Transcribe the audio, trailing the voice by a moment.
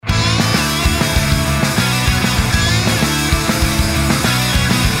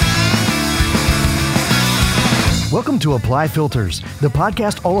Welcome to Apply Filters, the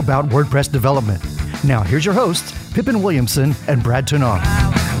podcast all about WordPress development. Now, here's your hosts, Pippin Williamson and Brad Tunar.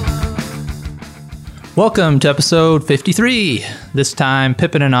 Welcome to episode 53. This time,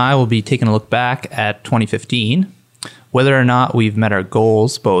 Pippin and I will be taking a look back at 2015, whether or not we've met our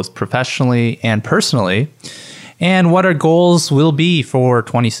goals, both professionally and personally, and what our goals will be for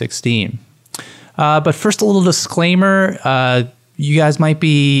 2016. But first, a little disclaimer. You guys might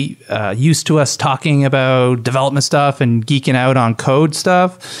be used to us talking about development stuff and geeking out on code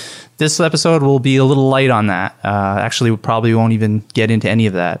stuff. This episode will be a little light on that. Actually, we probably won't even get into any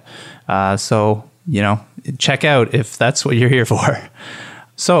of that. So, check out if that's what you're here for.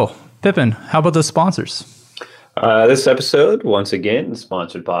 So, Pippin, how about the sponsors? This episode, once again, is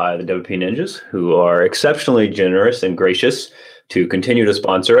sponsored by the WP Ninjas, who are exceptionally generous and gracious to continue to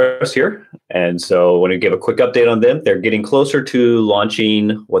sponsor us here. And so I want to give a quick update on them. They're getting closer to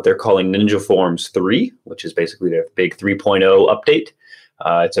launching what they're calling Ninja Forms 3, which is basically their big 3.0 update.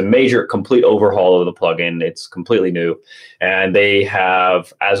 It's a major complete overhaul of the plugin. It's completely new. And they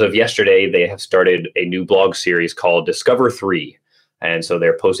have, as of yesterday, they have started a new blog series called Discover 3. And so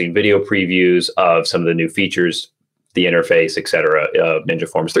they're posting video previews of some of the new features, the interface, et cetera, of Ninja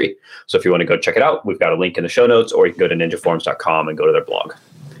Forms 3. So if you want to go check it out, we've got a link in the show notes, or you can go to ninjaforms.com and go to their blog.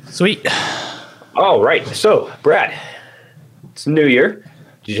 Sweet. All right. So, Brad, it's New Year.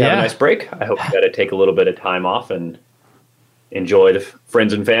 Did you have a nice break? I hope you got to take a little bit of time off and enjoy the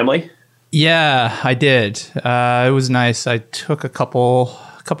friends and family. Yeah, I did. It was nice. I took a couple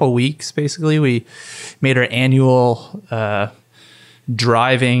weeks, basically. We made our annual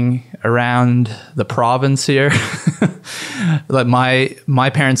driving around the province here. Like my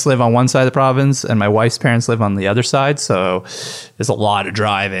parents live on one side of the province and my wife's parents live on the other side, so there's a lot of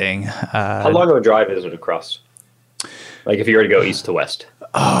driving. How long of a drive is it across? Like if you were to go east to west?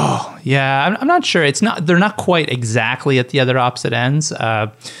 Oh, yeah, I'm not sure. They're not quite exactly at the other opposite ends,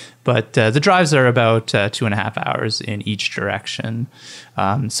 but the drives are about 2.5 hours in each direction.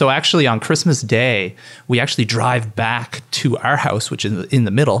 So actually on Christmas Day, we actually drive back to our house, which is in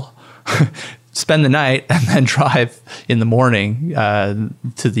the middle, spend the night, and then drive in the morning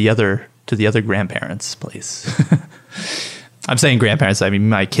to the other grandparents' place. I'm saying grandparents, I mean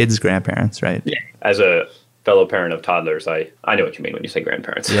my kids' grandparents, right? Yeah. As a fellow parent of toddlers, I know what you mean when you say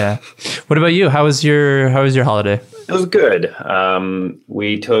grandparents. Yeah. What about you? How was your holiday? It was good.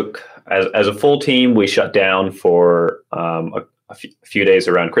 We took, as a full team, we shut down for a few days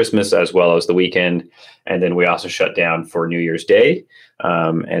around Christmas as well as the weekend. And then we also shut down for New Year's Day.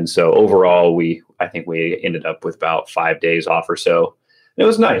 And so overall, I think we ended up with about 5 days off or so. It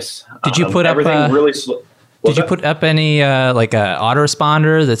was nice. Did you put everything really slow? Did you put up any like a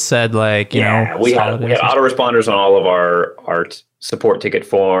autoresponder that said like, we had autoresponders on all of our support ticket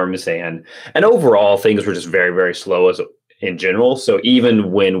forms, and overall things were just very, very slow in general. So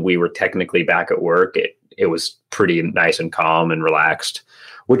even when we were technically back at work, it was pretty nice and calm and relaxed,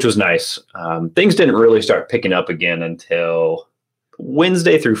 which was nice. Things didn't really start picking up again until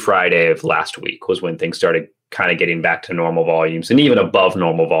Wednesday through Friday of last week was when things started kind of getting back to normal volumes and even above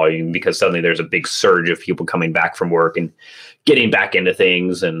normal volume, because suddenly there's a big surge of people coming back from work and getting back into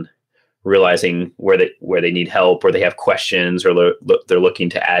things and realizing where they need help or they have questions or they're looking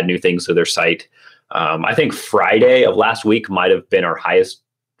to add new things to their site. I think Friday of last week might have been our highest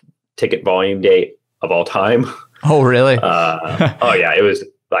ticket volume day of all time. Oh, really? Oh yeah. It was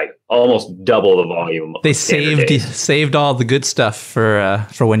like almost double the volume. They saved all the good stuff for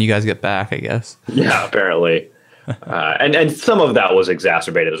when you guys get back, I guess. Yeah, apparently. And some of that was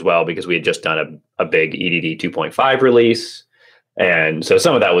exacerbated as well because we had just done a big EDD 2.5 release. And so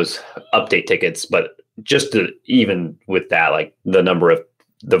some of that was update tickets, but even with that, like the number of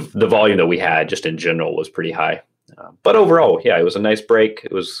the volume that we had just in general was pretty high. But overall, yeah, it was a nice break.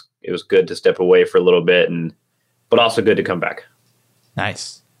 It was good to step away for a little bit, but also good to come back.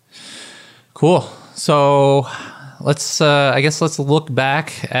 Nice. Cool. So let's look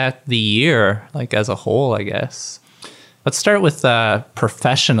back at the year, like as a whole, I guess. Let's start with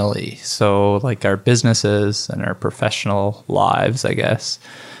professionally. So like our businesses and our professional lives, I guess.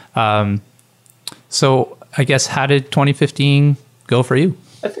 So I guess how did 2015 go for you?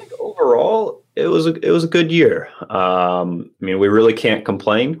 I think overall it was a good year. I mean, we really can't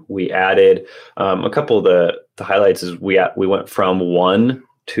complain. We added a couple of the highlights is we went from 1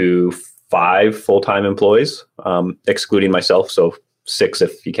 to 5 full-time employees, excluding myself, so 6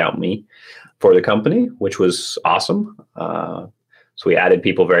 if you count me, for the company, which was awesome. So we added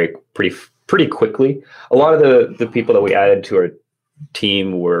people pretty quickly. A lot of the people that we added to our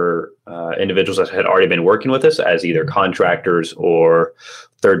team were individuals that had already been working with us as either contractors or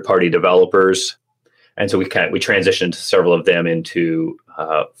third-party developers. And so we transitioned several of them into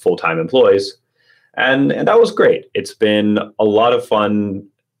full-time employees. And that was great. It's been a lot of fun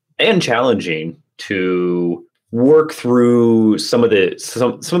and challenging to work through some of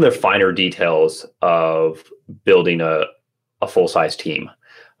the finer details of building a full-size team.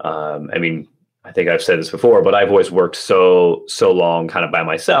 I mean, I think I've said this before, but I've always worked so long kind of by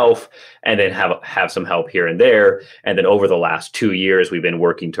myself, and then have some help here and there. And then over the last 2 years, we've been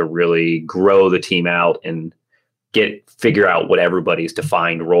working to really grow the team out and figure out what everybody's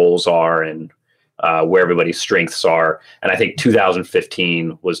defined roles are and where everybody's strengths are. And I think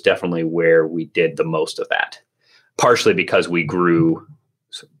 2015 was definitely where we did the most of that, partially because we grew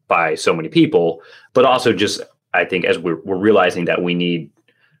by so many people, but also just, I think, as we're realizing that we need,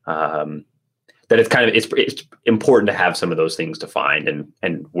 that it's important to have some of those things defined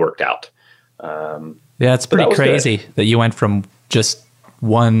and worked out. Yeah, it's pretty crazy that you went from just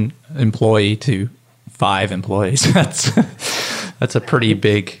one employee to 5 employees. That's a pretty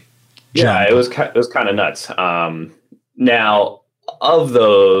big jump. Yeah, it was kind of nuts. Now, of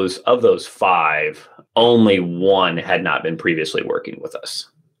those 5, only 1 had not been previously working with us.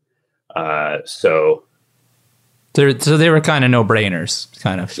 So they were kind of no-brainers,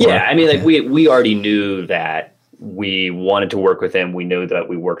 kind of. Yeah, I mean, like we already knew that we wanted to work with them. We knew that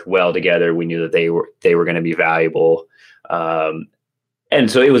we worked well together. We knew that they were going to be valuable, and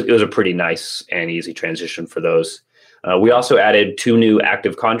so it was a pretty nice and easy transition for those. We also added 2 new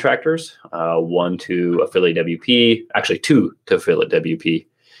active contractors, 1 to Affiliate WP, actually 2 to Affiliate WP,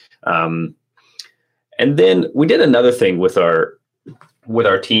 and then we did another thing with our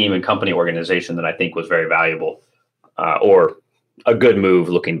team and company organization that I think was very valuable. Or a good move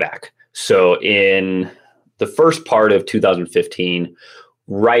looking back. So in the first part of 2015,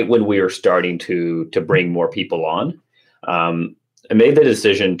 right when we were starting to bring more people on, I made the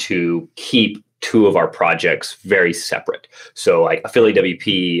decision to keep 2 of our projects very separate. So like Affiliate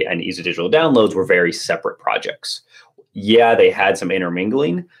WP and Easy Digital Downloads were very separate projects. Yeah, they had some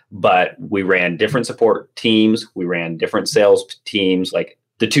intermingling, but we ran different support teams. We ran different sales teams. Like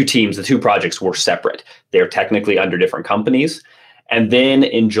the 2 projects were separate. They're technically under different companies. And then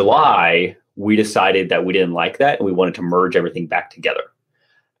in July, we decided that we didn't like that and we wanted to merge everything back together.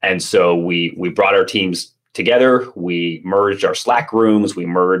 And so we brought our teams together. We merged our Slack rooms. We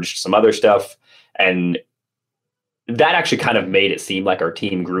merged some other stuff. And that actually kind of made it seem like our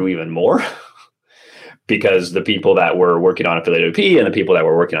team grew even more because the people that were working on Affiliate WP and the people that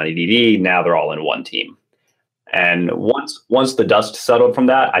were working on EDD, now they're all in one team. And once the dust settled from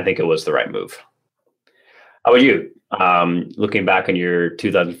that, I think it was the right move. How about you? Looking back on your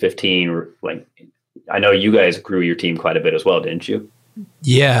 2015, like I know you guys grew your team quite a bit as well, didn't you?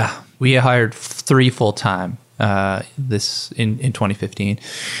 Yeah, we hired 3 full-time this in 2015,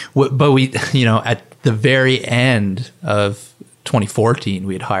 but we, at the very end of 2014,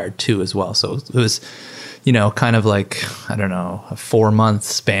 we had hired 2 as well. So it was, kind of like, I don't know, a 4-month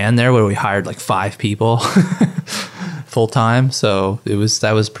span there where we hired like 5 people full time. So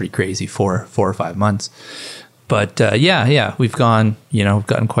that was pretty crazy for 4 or 5 months. But we've gotten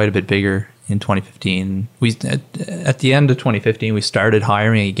quite a bit bigger in 2015. At the end of 2015, we started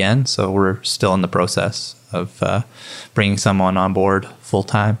hiring again. So we're still in the process of bringing someone on board full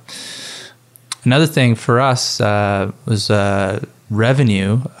time. Another thing for us was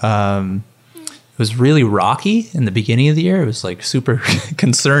revenue. It was really rocky in the beginning of the year. It was like super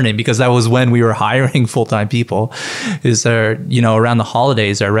concerning because that was when we were hiring full-time people. Around the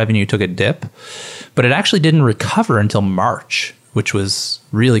holidays, our revenue took a dip, but it actually didn't recover until March, which was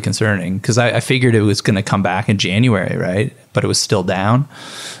really concerning because I figured it was going to come back in January, right? But it was still down.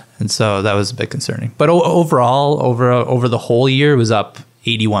 And so that was a bit concerning. But overall, over the whole year, it was up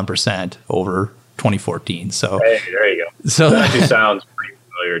 81% over 2014. So hey, there you go. So that actually sounds pretty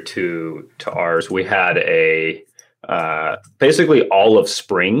familiar to ours. We had basically all of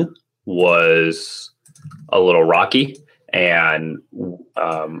spring was a little rocky, and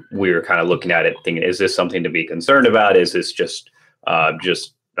we were kind of looking at it thinking, is this something to be concerned about? Is this just I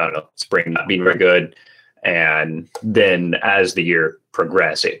don't know, spring not being very good? And then as the year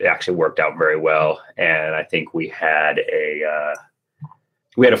progressed, it actually worked out very well. And I think we had a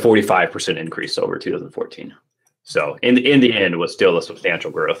 45% increase over 2014. So in the end, it was still a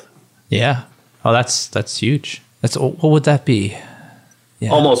substantial growth. Yeah. Oh, that's huge. What would that be?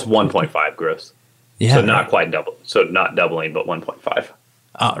 Yeah. Almost 1.5 growth. Yeah. So not quite double. So not doubling, but 1.5.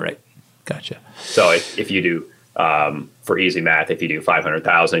 Oh, right. Gotcha. So if you do, for easy math, if you do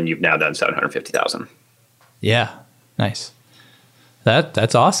 500,000, you've now done 750,000. Yeah. Nice.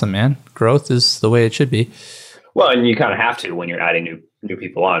 That's awesome, man. Growth is the way it should be. Well, and you kind of have to when you're adding new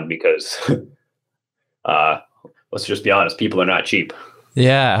people on, because let's just be honest, people are not cheap.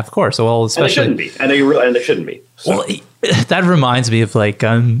 Yeah, of course. Well, especially and they shouldn't be, and they shouldn't be. So. Well, that reminds me of like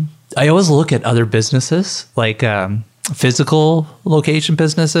I always look at other businesses, like physical location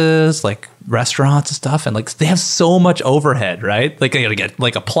businesses, like restaurants and stuff, and like they have so much overhead, right? Like they got to get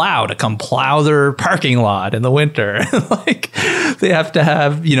like a plow to come plow their parking lot in the winter. Like they have to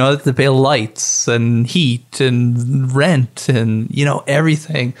have, you know, to pay lights and heat and rent and, you know,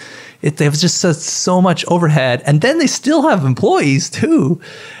 everything. They have just so much overhead, and then they still have employees too,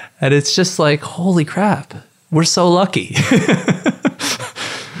 and it's just like, holy crap, we're so lucky.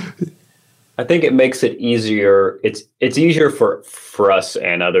 I think it makes it easier. It's easier for us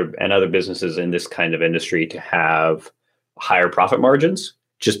and other businesses in this kind of industry to have higher profit margins,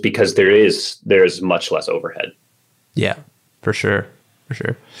 just because there's much less overhead. Yeah, for sure.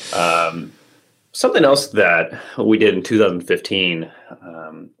 Something else that we did in 2015,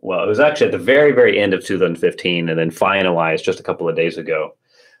 well, it was actually at the very, very end of 2015 and then finalized just a couple of days ago,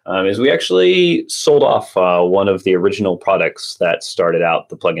 is we actually sold off one of the original products that started out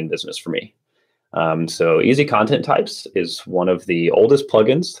the plugin business for me. So Easy Content Types is one of the oldest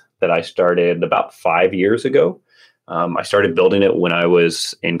plugins that I started about 5 years ago. I started building it when I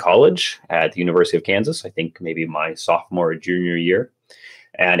was in college at the University of Kansas, I think maybe my sophomore or junior year.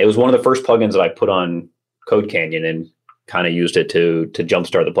 And it was one of the first plugins that I put on Code Canyon and kind of used it to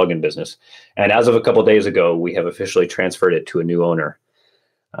jumpstart the plugin business. And as of a couple of days ago, we have officially transferred it to a new owner,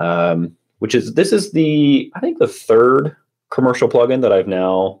 this is I think the third commercial plugin that I've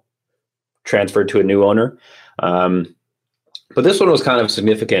now transferred to a new owner. But this one was kind of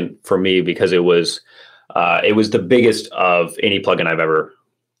significant for me because it was the biggest of any plugin I've ever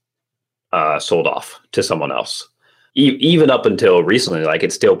sold off to someone else. Even up until recently, like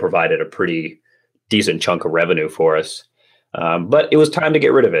it still provided a pretty decent chunk of revenue for us. But it was time to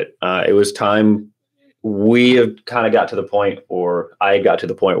get rid of it. It was time. We have kind of got to the point, or I got to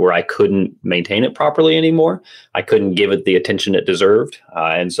the point where I couldn't maintain it properly anymore. I couldn't give it the attention it deserved.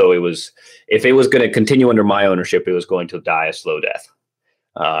 And so if it was going to continue under my ownership, it was going to die a slow death.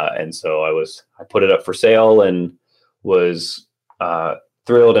 And so I put it up for sale and was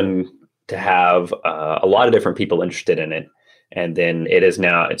thrilled to have a lot of different people interested in it. And then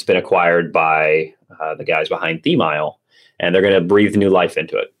it's been acquired by the guys behind ThemeIsle, and they're going to breathe new life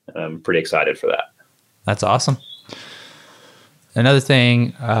into it. I'm pretty excited for that. That's awesome. Another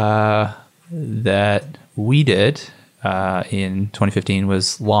thing that we did in 2015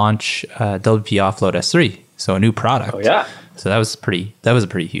 was launch WP Offload S3, so a new product. Oh yeah. So that was a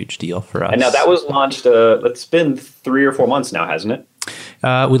pretty huge deal for us. And now that was launched. It's been 3 or 4 months now, hasn't it?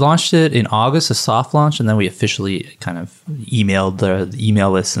 We launched it in August, a soft launch, and then we officially kind of emailed the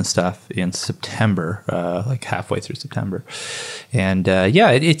email lists and stuff in September, like halfway through September. And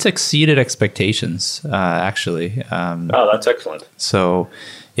it's exceeded expectations, actually. That's excellent. So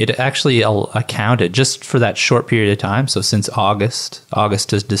it actually accounted just for that short period of time. So since August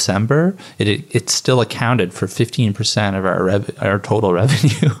to December, it still accounted for 15% of our total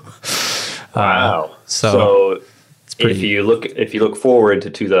revenue. Wow. So if you look forward to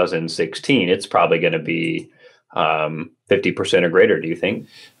 2016, it's probably going to be 50% or greater. Do you think?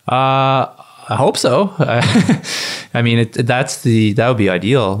 I hope so. I mean, that would be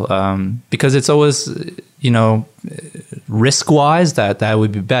ideal, because it's always, risk-wise that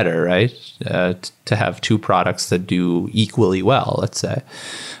would be better, right? To have two products that do equally well, let's say.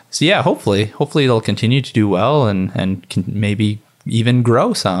 So yeah, hopefully it'll continue to do well and can maybe even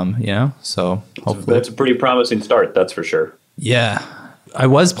grow some, So hopefully that's a pretty promising start, that's for sure. Yeah, I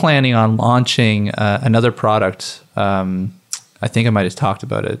was planning on launching another product. I think I might have talked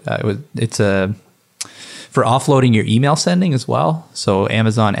about it. It's for offloading your email sending as well. So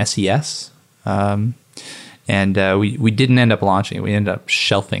Amazon SES, and we didn't end up launching it. We ended up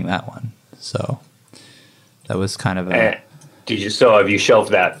shelving that one. So that was kind of a. Have you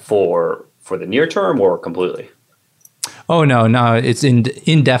shelved that for the near term or completely? Oh no, it's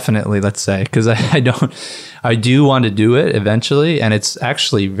indefinitely, let's say, because I do want to do it eventually, and it's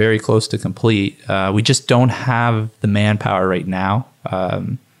actually very close to complete. We just don't have the manpower right now.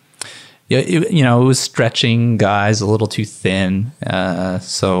 It was stretching guys a little too thin,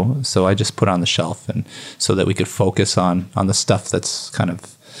 so I just put it on the shelf, and so that we could focus on the stuff that's kind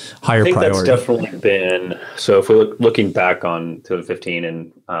of higher priority. I think that's definitely been, so if we're looking back on 2015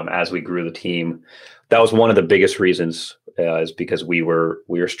 and as we grew the team, that was one of the biggest reasons, is because we were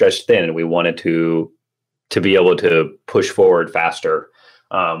stretched thin and we wanted to be able to push forward faster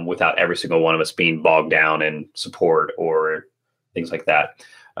without every single one of us being bogged down in support or things like that.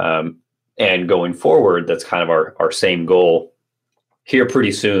 And going forward, that's kind of our same goal. here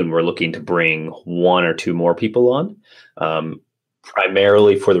pretty soon, we're looking to bring one or two more people on,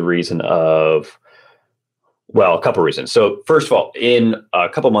 primarily for the reason of, well, a couple of reasons. So first of all, in a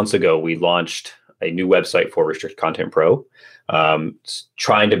couple months ago, we launched a new website for Restricted Content Pro,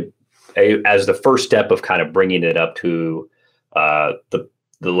 trying to, as the first step of kind of bringing it up to the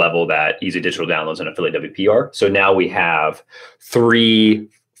level that Easy Digital Downloads and Affiliate WP are. So now we have 3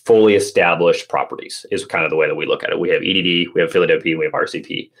 fully established properties is kind of the way that we look at it. We have EDD, we have Affiliate WP, and we have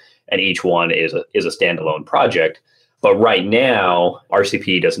RCP, and each one is a standalone project. But right now,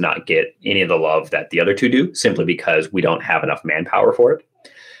 RCP does not get any of the love that the other two do, simply because we don't have enough manpower for it.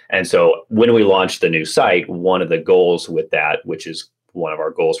 And so when we launched the new site, one of the goals with that, which is one of our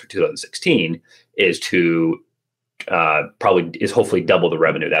goals for 2016, is to hopefully double the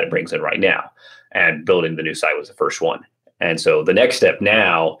revenue that it brings in right now. And building the new site was the first one. And so the next step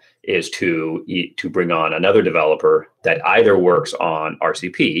now is to bring on another developer that either works on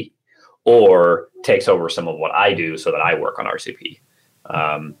RCP or takes over some of what I do so that I work on RCP.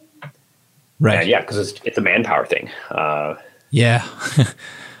 Right. And yeah, because it's a manpower thing. Yeah.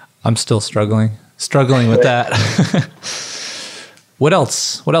 I'm still struggling with that. What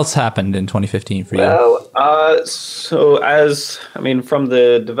else happened in 2015 for you? Well, from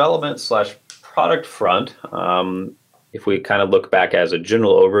the development / product front, if we kind of look back as a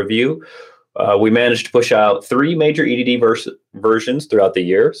general overview, we managed to push out 3 major EDD versions throughout the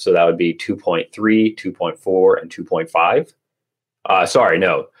year. So that would be 2.3, 2.4, and 2.5. 2.2,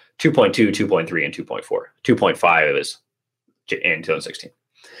 2.3, and 2.4. 2.5 is in 2016.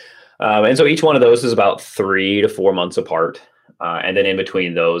 And so each one of those is about 3 to 4 months apart. And then in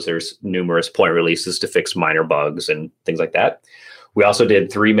between those, there's numerous point releases to fix minor bugs and things like that. We also did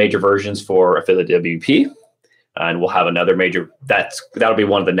 3 major versions for Affiliate WP. And we'll have another major, that'll be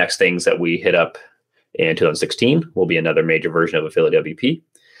one of the next things that we hit up in 2016, will be another major version of Affiliate WP.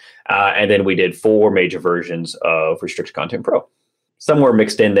 And then we did 4 major versions of Restricted Content Pro. Somewhere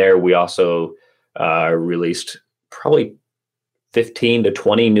mixed in there, we also released probably 15 to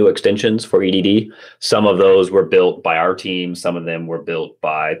 20 new extensions for EDD. Some of those were built by our team. Some of them were built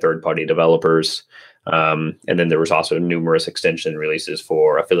by third-party developers. And then there was also numerous extension releases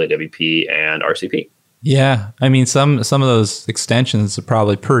for Affiliate WP and RCP. Yeah, I mean, some of those extensions are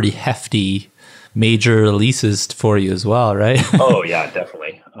probably pretty hefty major releases for you as well, right? Oh yeah,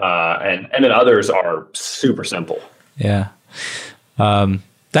 definitely. And then others are super simple. Yeah.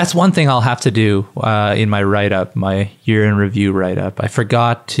 That's one thing I'll have to do in my write-up, my year in review write-up. I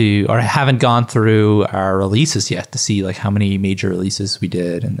haven't gone through our releases yet to see like how many major releases we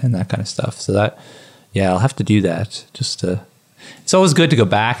did and that kind of stuff. So I'll have to do that it's always good to go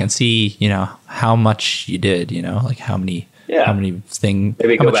back and see, how much you did, like how many things,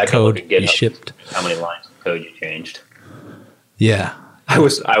 maybe how go much back code and look at you shipped. How many lines of code you changed. Yeah. I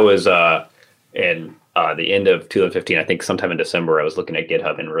was in the end of 2015, I think sometime in December, I was looking at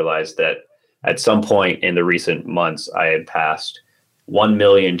GitHub and realized that at some point in the recent months, I had passed 1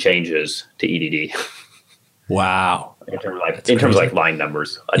 million changes to EDD. Wow. In terms of line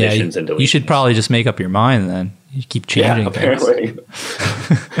numbers, additions and deletions. You should probably just make up your mind then. You keep changing apparently.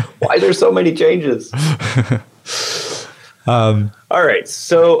 Why are there so many changes? All right.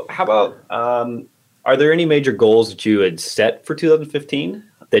 So how about, are there any major goals that you had set for 2015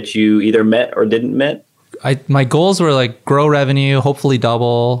 that you either met or didn't met? My goals were like grow revenue, hopefully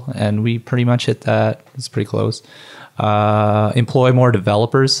double, and we pretty much hit that. It's pretty close. Employ more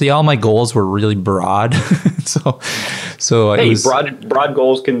developers. See, all my goals were really broad. so hey, broad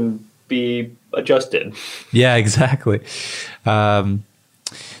goals can be adjusted. Yeah, exactly.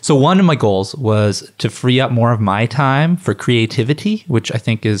 So one of my goals was to free up more of my time for creativity, which I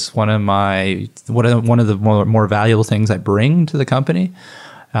think is one of the more valuable things I bring to the company.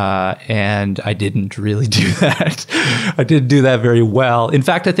 And I didn't really do that. I didn't do that very well. In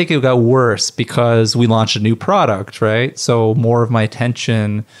fact, I think it got worse because we launched a new product, right? So more of my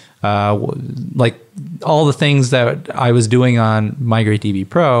attention, like all the things that I was doing on MigrateDB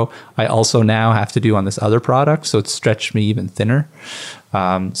Pro, I also now have to do on this other product. So it's stretched me even thinner.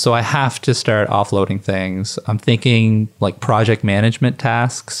 So I have to start offloading things. I'm thinking like project management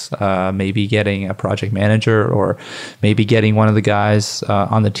tasks, maybe getting a project manager or maybe getting one of the guys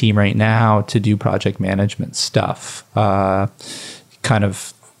on the team right now to do project management stuff. Kind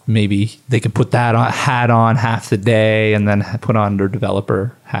of maybe they could put that hat on half the day and then put on their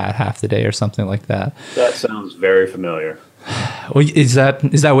developer hat half the day or something like that. That sounds very familiar. Well, is that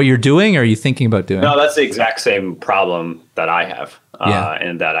what you're doing, or are you thinking about doing? No, that's the exact same problem that I have,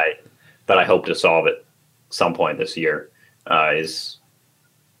 and that I hope to solve at some point this year. Is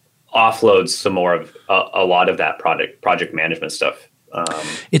offload some more of a lot of that project management stuff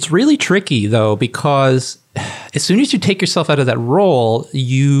It's really tricky though, because as soon as you take yourself out of that role,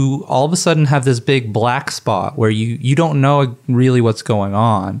 you all of a sudden have this big black spot where you don't know really what's going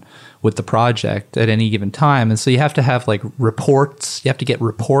on with the project at any given time. And so you have to have like reports. You have to get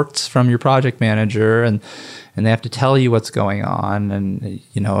reports from your project manager, and they have to tell you what's going on. And,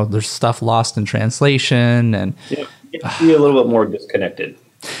 you know, there's stuff lost in translation, and you have to be a little bit more disconnected.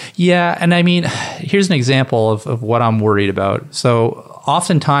 Yeah. And I mean, here's an example of what I'm worried about. So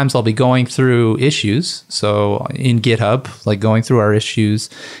oftentimes I'll be going through issues. So in GitHub, like going through our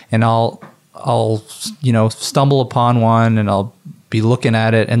issues, and I'll, you know, stumble upon one, and I'll be looking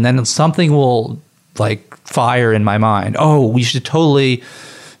at it, and then something will like fire in my mind. Oh, we should totally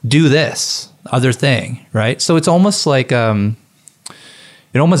do this other thing. Right. So it's almost like, it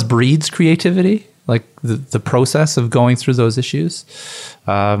almost breeds creativity, like the process of going through those issues,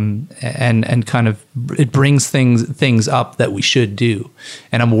 and kind of it brings things up that we should do,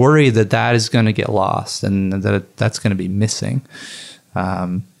 and I'm worried that is going to get lost, and that's going to be missing.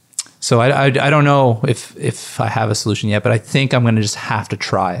 So I don't know if I have a solution yet, but I think I'm going to just have to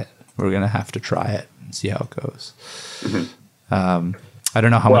try it. We're going to have to try it and see how it goes. Mm-hmm. I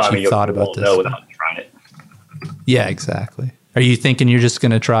don't know how much you thought about this. Know without trying it. Yeah, exactly. Are you thinking you're just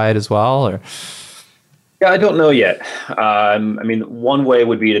going to try it as well, or? Yeah, I don't know yet. I mean, one way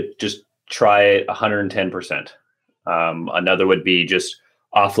would be to just try it 110%. Another would be just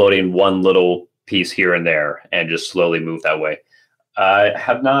offloading one little piece here and there and just slowly move that way. I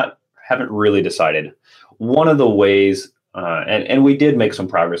haven't really decided. One of the ways, and we did make some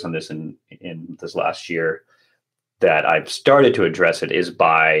progress on this in this last year, that I've started to address it is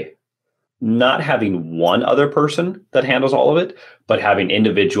by not having one other person that handles all of it, but having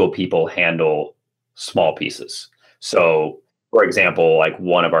individual people handle small pieces. So, for example, like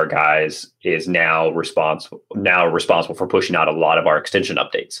one of our guys is now responsible for pushing out a lot of our extension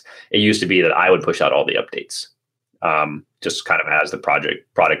updates. It used to be that I would push out all the updates, just kind of as the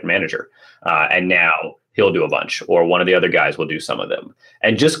product manager. And now he'll do a bunch, or one of the other guys will do some of them.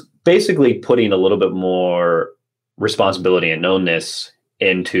 And just basically putting a little bit more responsibility and knownness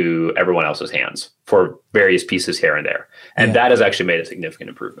into everyone else's hands for various pieces here and there. And that has actually made a significant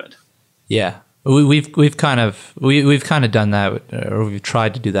improvement. Yeah. We've kind of done that, or we've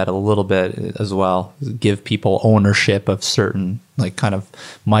tried to do that a little bit as well. Give people ownership of certain like kind of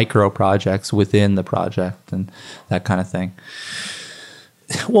micro projects within the project and that kind of thing.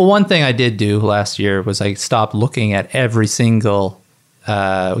 Well, one thing I did do last year was I stopped looking at every single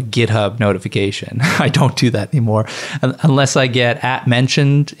GitHub notification. I don't do that anymore unless I get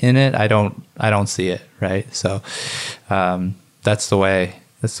mentioned in it. I don't see it. Right. So that's the way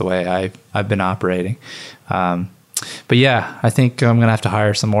I've been operating. But yeah, I think I'm gonna have to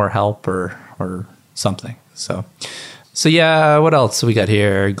hire some more help or something. So yeah, what else we got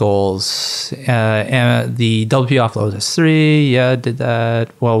here? Goals. And the WP Offload S3. Yeah, did that.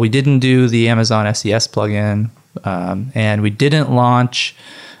 Well, we didn't do the Amazon SES plugin, and we didn't launch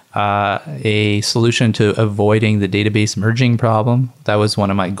a solution to avoiding the database merging problem. That was one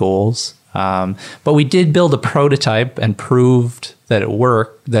of my goals. But we did build a prototype and proved that it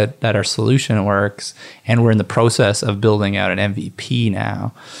worked, that our solution works, and we're in the process of building out an MVP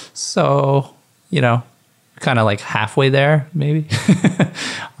now. So, you know, kind of like halfway there, maybe.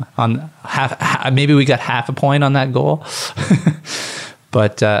 Maybe we got half a point on that goal.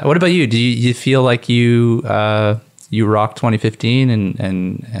 But what about you? Do you feel like you rocked 2015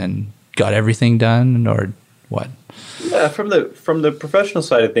 and got everything done, or what? Yeah, from the professional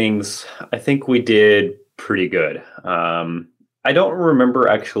side of things, I think we did pretty good. I don't remember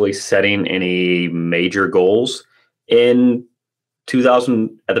actually setting any major goals in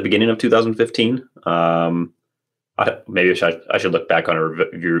 2000 at the beginning of 2015. Maybe I should look back on a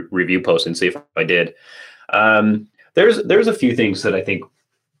review post and see if I did. There's a few things that I think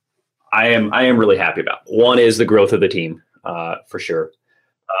I am really happy about. One is the growth of the team, for sure.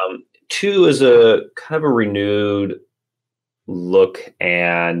 Two is a kind of a renewed look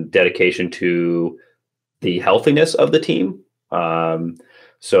and dedication to the healthiness of the team.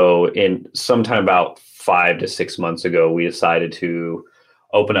 So in sometime about 5 to 6 months ago, we decided to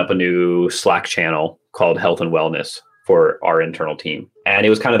open up a new Slack channel called Health and Wellness for our internal team. And it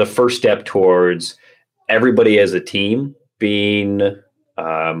was kind of the first step towards everybody as a team being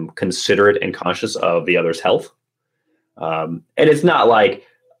considerate and conscious of the other's health. And it's not like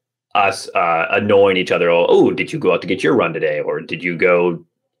us annoying each other. Oh, did you go out to get your run today? Or did you go,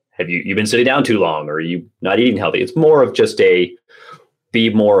 have you been sitting down too long? Or are you not eating healthy? It's more of just be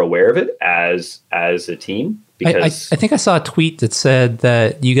more aware of it as a team. Because I think I saw a tweet that said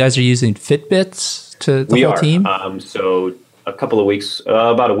that you guys are using Fitbits to the whole team. So a couple of weeks,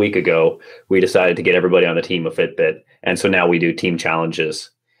 about a week ago, we decided to get everybody on the team a Fitbit, and so now we do team challenges.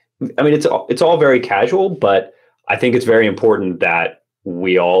 I mean, it's all very casual, but I think it's very important that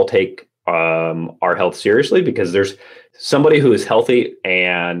we all take our health seriously, because there's somebody who is healthy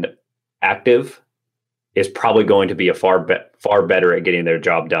and active is probably going to be far better at getting their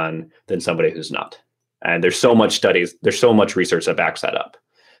job done than somebody who's not. And there's so much studies, there's so much research that backs that up.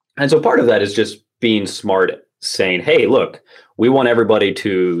 And so part of that is just being smart, saying, hey, look, we want everybody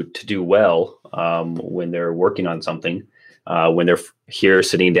to do well when they're working on something, when they're here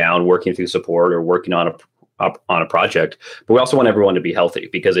sitting down, working through support or working on a project. But we also want everyone to be healthy,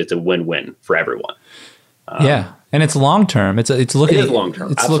 because it's a win-win for everyone. Yeah. And it's long term. It's looking it is long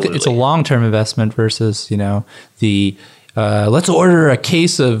term. It's a long term investment versus, the let's order a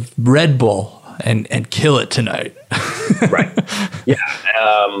case of Red Bull and kill it tonight. Right. Yeah.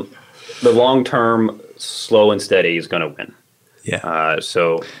 The long term, slow and steady is going to win. Yeah.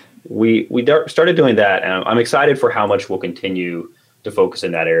 So we started doing that, and I'm excited for how much we'll continue to focus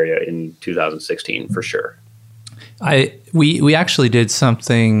in that area in 2016 for sure. We actually did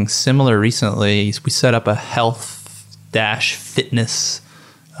something similar recently. We set up a health-fitness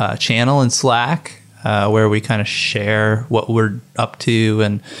channel in Slack where we kind of share what we're up to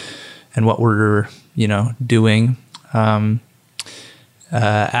and what we're doing.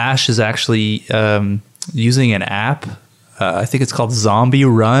 Ash is actually using an app. I think it's called Zombie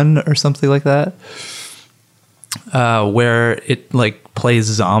Run or something like that, where it plays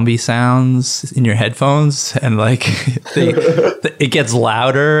zombie sounds in your headphones, and it gets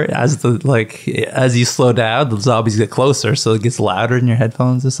louder as as you slow down, the zombies get closer, so it gets louder in your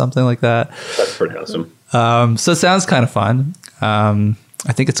headphones or something like that. That's pretty awesome. So it sounds kind of fun. I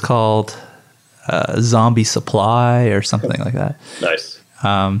think it's called Zombie Supply or something like that. Nice.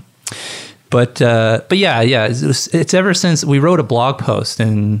 But yeah, it's ever since we wrote a blog post,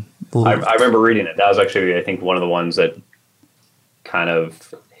 and I remember reading it. That was actually, I think, one of the ones that kind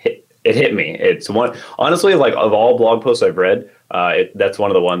of hit me. It's one, honestly, of all blog posts I've read, that's one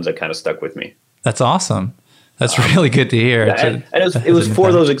of the ones that kind of stuck with me. That's awesome. That's really good to hear. Yeah, and it was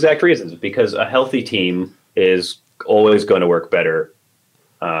for those exact reasons, because a healthy team is always going to work better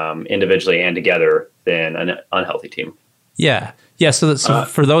individually and together than an unhealthy team. Yeah. Yeah, so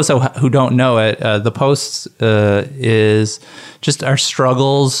for those who don't know it, the post is just our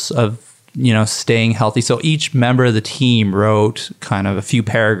struggles of staying healthy. So each member of the team wrote kind of a few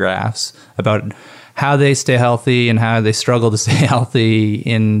paragraphs about how they stay healthy and how they struggle to stay healthy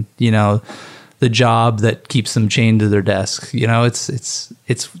in the job that keeps them chained to their desk. It's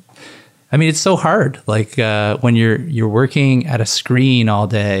so hard. When you're working at a screen all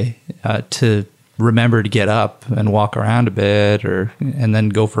day to remember to get up and walk around a bit and then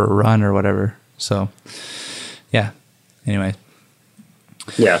go for a run or whatever. So yeah, anyway.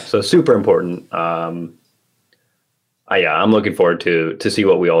 Yeah. So super important. I'm looking forward to see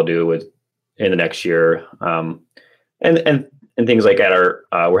what we all do in the next year. And things like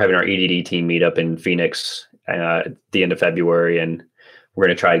we're having our EDD team meet up in Phoenix at the end of February, and we're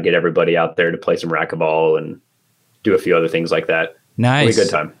going to try to get everybody out there to play some racquetball and do a few other things like that. Nice. It'll be a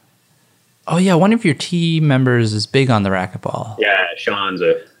good time. Oh yeah, one of your team members is big on the racquetball. Yeah, Sean's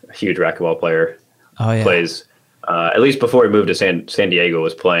a huge racquetball player. Oh yeah, plays at least before he moved to San Diego,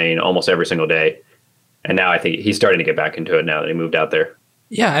 was playing almost every single day, and now I think he's starting to get back into it now that he moved out there.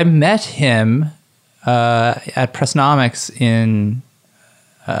 Yeah, I met him at Pressnomics in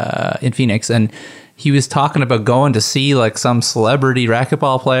Phoenix, and he was talking about going to see some celebrity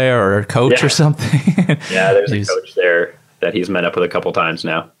racquetball player or a coach or something. Yeah, there's a coach there that he's met up with a couple times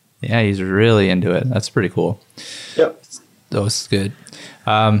now. Yeah, he's really into it. That's pretty cool. Yep. That was good.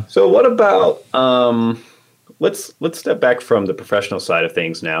 So what about, let's step back from the professional side of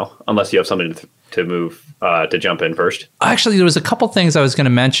things now, unless you have something to jump in first. Actually, there was a couple things I was going to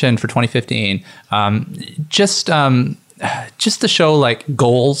mention for 2015. Just to show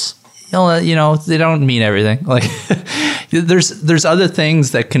goals. They don't mean everything. There's other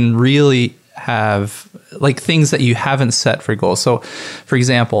things that can really have things that you haven't set for goals. So, for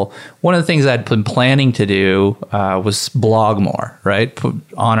example, one of the things I'd been planning to do was blog more, right? Put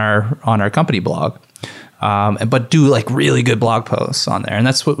on our company blog, but do really good blog posts on there. And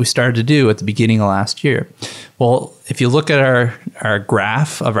that's what we started to do at the beginning of last year. Well, if you look at our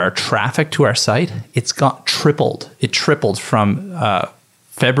graph of our traffic to our site, it's tripled. It tripled from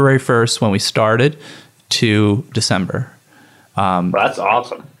February 1st when we started to December. That's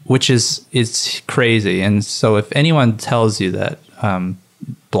awesome. Which is crazy. And so if anyone tells you that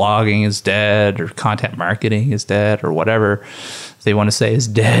blogging is dead or content marketing is dead or whatever they want to say is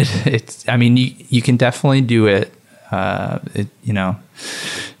dead, you can definitely do it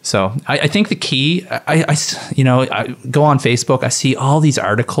So I think the key, I go on Facebook, I see all these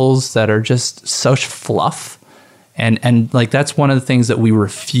articles that are just such fluff. And like, that's one of the things that we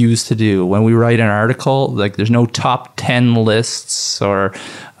refuse to do when we write an article. Like, there's no top 10 lists or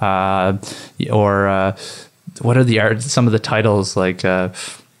what are some of the titles, like,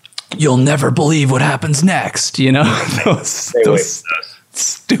 you'll never believe what happens next, those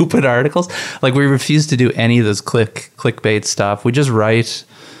stupid articles. Like, we refuse to do any of those clickbait stuff. We just write,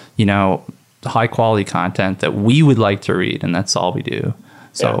 high quality content that we would like to read, and that's all we do.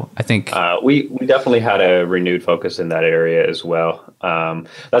 So I think we definitely had a renewed focus in that area as well.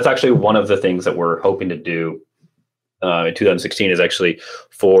 That's actually one of the things that we're hoping to do in 2016 is actually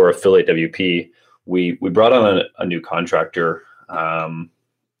for Affiliate WP. We brought on a new contractor sometime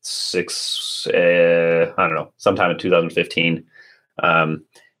in 2015.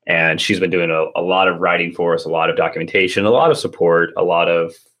 And she's been doing a lot of writing for us, a lot of documentation, a lot of support, a lot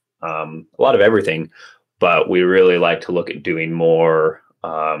of everything. But we really like to look at doing more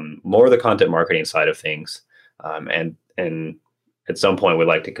of the content marketing side of things. And at some point we'd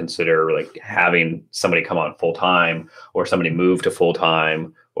like to consider like having somebody come on full time, or somebody move to full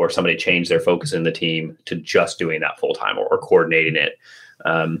time, or somebody change their focus in the team to just doing that full time, or coordinating it,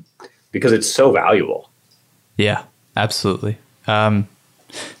 because it's so valuable. Yeah, absolutely. I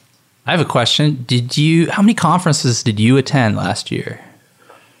have a question. How many conferences did you attend last year?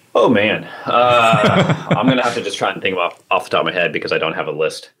 Oh man, I'm gonna have to just try and think off the top of my head because I don't have a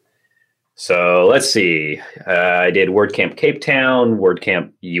list. So let's see. I did WordCamp Cape Town,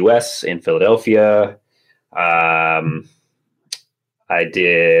 WordCamp US in Philadelphia. I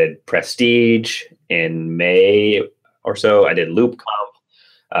did Prestige in May or so. I did LoopConf.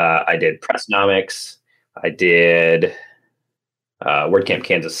 I did Pressnomics. I did WordCamp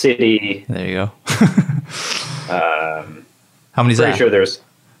Kansas City. There you go. How many is that?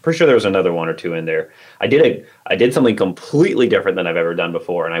 Pretty sure there was another one or two in there. I did something completely different than I've ever done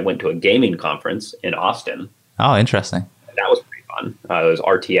before, and I went to a gaming conference in Austin. Oh, interesting. That was pretty fun. It was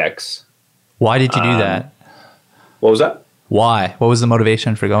RTX. Why did you do that? What was that? Why? What was the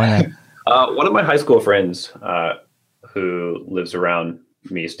motivation for going there? One of my high school friends who lives around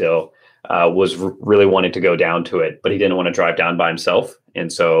me still was really wanting to go down to it, but he didn't want to drive down by himself.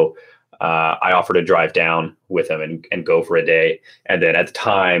 And so I offered to drive down with him and go for a day. And then at the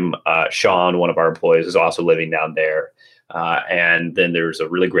time, Sean, one of our employees, is also living down there. And then there's a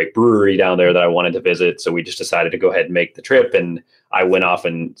really great brewery down there that I wanted to visit. So we just decided to go ahead and make the trip. And I went off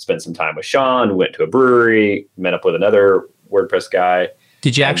and spent some time with Sean, went to a brewery, met up with another WordPress guy.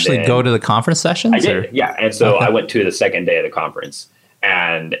 Did you actually go to the conference sessions? I did, yeah. And so I went to the second day of the conference,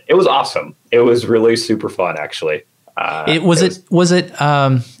 and it was awesome. It was really super fun, actually. Was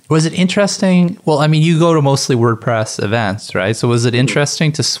it interesting? Well, I mean, you go to mostly WordPress events, right? So was it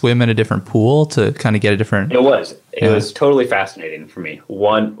interesting to swim in a different pool to kind of get a different? It was. It was totally fascinating for me.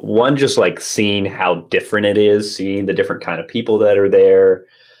 One, just like seeing how different it is, seeing the different kind of people that are there,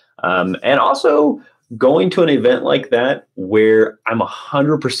 and also going to an event like that where I'm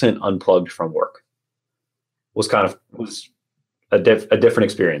 100% unplugged from work was a different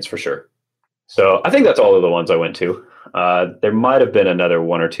experience for sure. So I think that's all of the ones I went to. There might have been another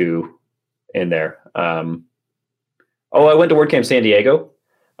one or two in there. I went to WordCamp San Diego,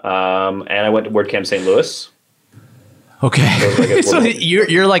 and I went to WordCamp St. Louis. Okay, so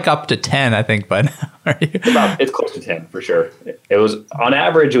you're like up to 10, I think, but it's close to 10 for sure. It was on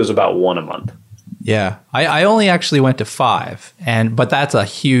average, it was about one a month. Yeah, I only actually went to 5, but that's a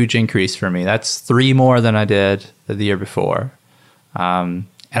huge increase for me. That's 3 more than I did the year before. And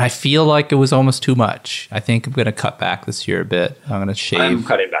I feel like it was almost too much. I think I'm going to cut back this year a bit. I'm going to shave. I'm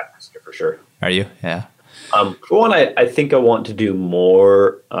cutting back this year for sure. Are you? Yeah. For one, I think I want to do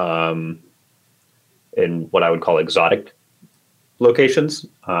more in what I would call exotic locations.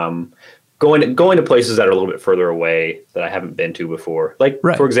 Going to places that are a little bit further away that I haven't been to before. Like,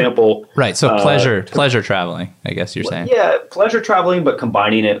 for example... Right, so pleasure traveling, I guess you're saying. Yeah, pleasure traveling, but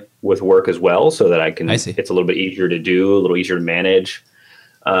combining it with work as well so that I can... It's a little bit easier to do, a little easier to manage.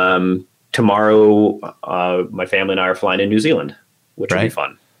 Tomorrow, my family and I are flying to New Zealand, which will be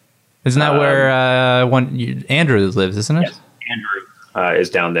fun. Isn't that where Andrew lives, isn't it? Yes, Andrew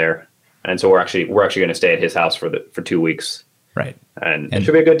is down there. And so we're actually going to stay at his house for 2 weeks. Right. And it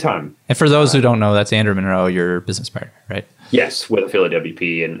should be a good time. And for those who don't know, that's Andrew Monroe, your business partner, right? Yes, with Affiliate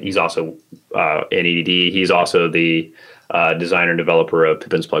WP, and he's also in EDD. He's also the designer and developer of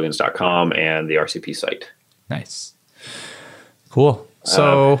Pippin'sPlugins.com and the RCP site. Nice. Cool.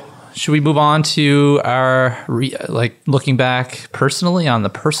 So should we move on to our looking back personally on the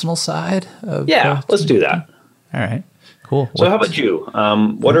personal side? Let's do that. All right. Cool. So how about you?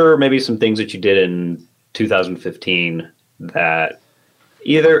 What are maybe some things that you did in 2015 that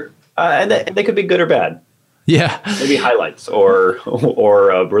either, and they could be good or bad. Yeah. Maybe highlights or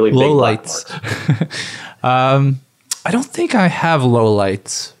really big lowlights. I don't think I have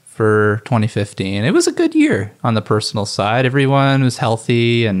lowlights for 2015. It was a good year on the personal side. Everyone was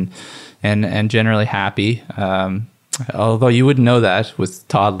healthy and generally happy. Although you wouldn't know that with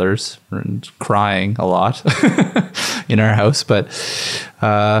toddlers and crying a lot in our house, but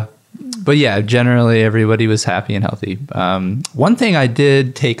yeah, generally everybody was happy and healthy. One thing I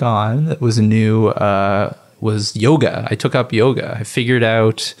did take on that was new was yoga. I took up yoga. I figured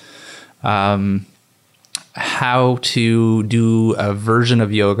out how to do a version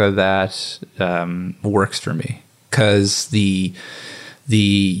of yoga that works for me, because the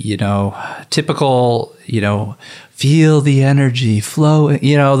typical feel the energy flow,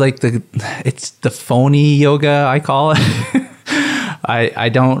 like it's the phony yoga, I call it. I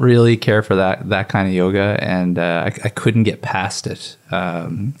don't really care for that kind of yoga, and I couldn't get past it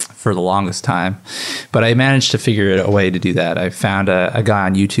for the longest time. But I managed to figure out a way to do that. I found a guy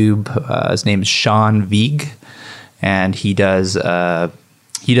on YouTube. His name is Sean Vigue, and he does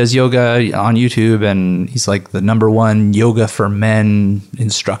yoga on YouTube, and he's like the #1 yoga for men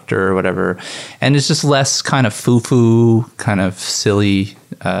instructor or whatever. And it's just less kind of foo-foo, kind of silly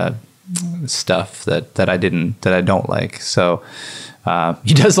stuff that I don't like. So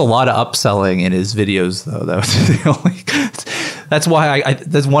he does a lot of upselling in his videos, though. That's why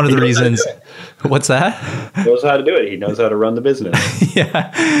that's one of the reasons. What's that? He knows how to do it. He knows how to run the business.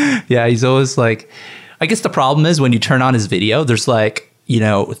 Yeah. He's always like, I guess the problem is when you turn on his video, there's like,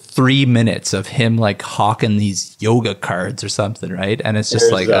 3 minutes of him like hawking these yoga cards or something, right? And it's just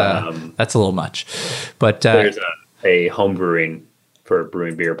that's a little much. But there's a home brewing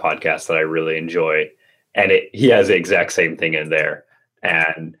beer podcast that I really enjoy, and he has the exact same thing in there.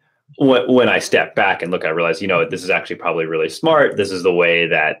 And when I step back and look, I realize, this is actually probably really smart. This is the way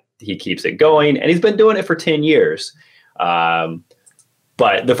that he keeps it going, and he's been doing it for 10 years.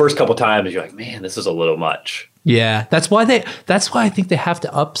 But the first couple times you're like, man, this is a little much. Yeah, that's why I think they have to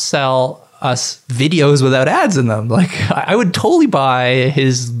upsell us videos without ads in them. Like, I would totally buy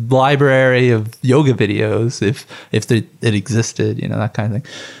his library of yoga videos if it existed, that kind of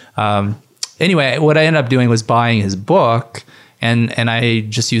thing. Anyway, what I ended up doing was buying his book, and I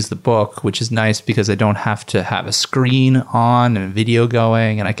just use the book, which is nice because I don't have to have a screen on and a video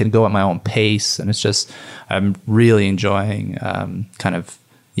going, and I can go at my own pace. And it's just, I'm really enjoying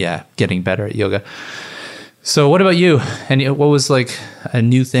getting better at yoga. So what about you? And what was like a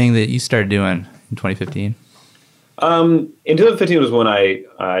new thing that you started doing in 2015? In 2015 was when I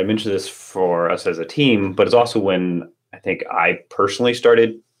mentioned this for us as a team, but it's also when I think I personally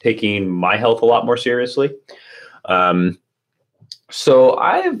started taking my health a lot more seriously. So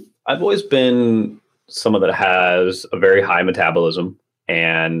I've always been someone that has a very high metabolism,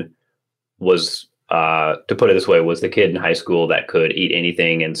 and was, to put it this way, was the kid in high school that could eat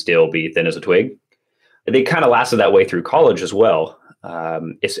anything and still be thin as a twig. They kind of lasted that way through college as well.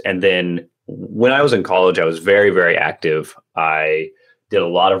 And then when I was in college, I was very, very active. I did a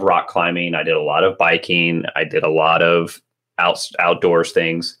lot of rock climbing. I did a lot of biking. I did a lot of outdoors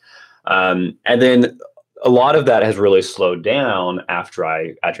things. And then a lot of that has really slowed down after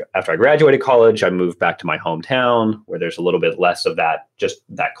I graduated college. I moved back to my hometown where there's a little bit less of that, just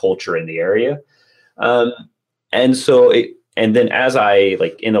that culture in the area. And then as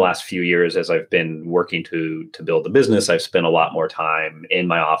in the last few years, as I've been working to build the business, I've spent a lot more time in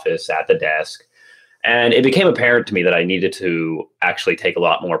my office at the desk. And it became apparent to me that I needed to actually take a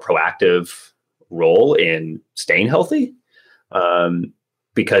lot more proactive role in staying healthy.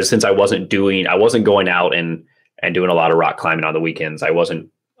 Because since I wasn't going out and doing a lot of rock climbing on the weekends, I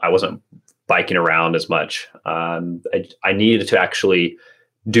wasn't biking around as much. I needed to actually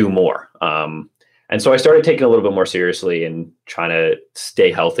do more. And so I started taking a little bit more seriously and trying to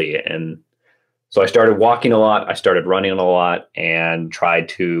stay healthy. And so I started walking a lot. I started running a lot and tried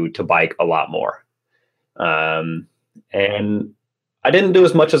to bike a lot more. And I didn't do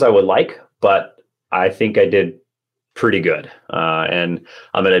as much as I would like, but I think I did pretty good. And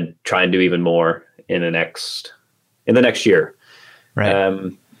I'm going to try and do even more in the next year.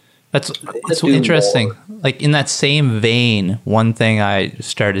 Right. That's interesting. More. Like in that same vein, one thing I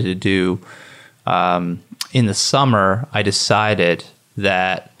started to do, in the summer, I decided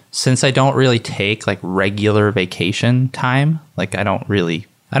that since I don't really take like regular vacation time, like I don't really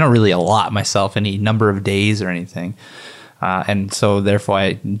allot myself any number of days or anything. And so therefore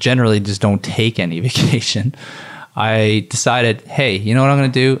I generally just don't take any vacation. I decided, hey, you know what I'm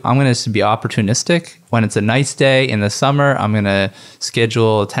going to do? I'm going to be opportunistic. When it's a nice day in the summer, I'm going to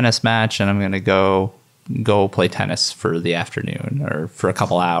schedule a tennis match and I'm going to go play tennis for the afternoon or for a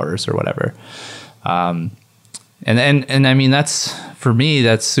couple hours or whatever. And I mean, that's, for me,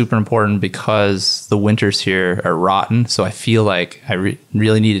 that's super important because the winters here are rotten. So I feel like I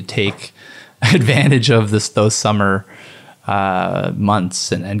really need to take advantage of those summer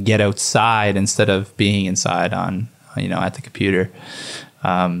months and get outside instead of being inside on, at the computer.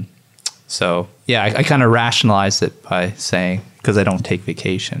 So yeah, I kind of rationalized it by saying, because I don't take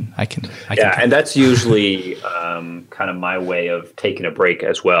vacation, I can. And that's usually kind of my way of taking a break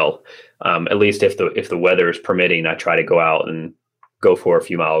as well. At least if the weather is permitting, I try to go out and go for a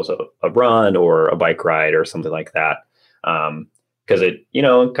few miles of run or a bike ride or something like that. Because it,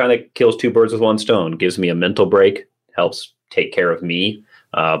 kind of kills two birds with one stone, gives me a mental break, helps take care of me,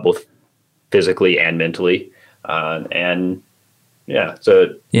 both physically and mentally. It's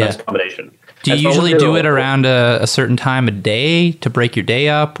a nice combination. Do you usually do it around a certain time of day to break your day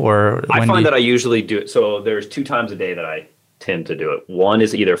up, or I find that I usually do it. So there's 2 times a day that I tend to do it. One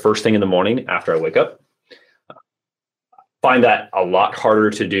is either first thing in the morning after I wake up. Find that a lot harder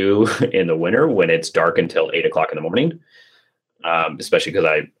to do in the winter when it's dark until 8 o'clock in the morning, especially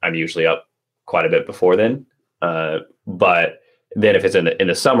because I'm usually up quite a bit before then. But then if it's in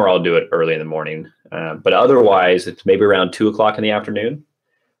the summer, I'll do it early in the morning. But otherwise, it's maybe around 2 o'clock in the afternoon.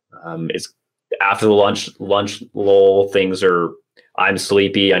 It's after the lunch lull. I'm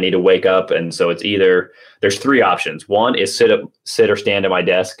sleepy. I need to wake up, and so it's either there's 3 options. One is sit or stand at my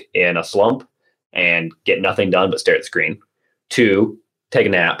desk in a slump and get nothing done but stare at the screen. 2, take a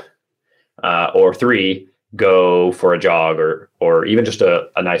nap, or 3, go for a jog or even just a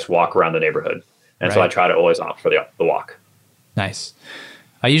nice walk around the neighborhood. And so I try to always opt for the walk. Nice.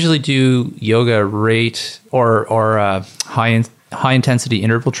 I usually do yoga or high intensity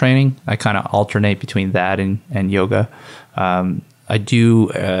interval training. I kind of alternate between that and yoga. I do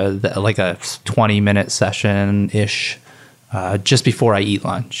like a 20-minute session ish just before I eat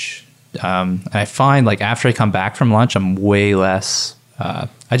lunch. And I find like after I come back from lunch, I'm way less. I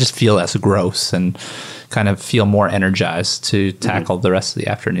just feel less gross and kind of feel more energized to tackle the rest of the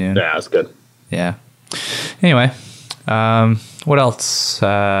afternoon. Yeah, that's good. Yeah. Anyway, what else?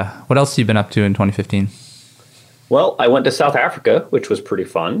 What else have you been up to in 2015? Well, I went to South Africa, which was pretty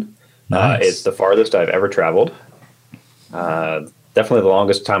fun. Nice. It's the farthest I've ever traveled. Definitely the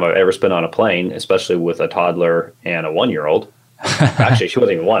longest time I've ever spent on a plane, especially with a toddler and a 1-year-old. Actually, she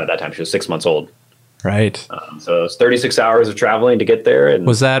wasn't even 1 at that time. She was 6 months old. Right. So it was 36 hours of traveling to get there. And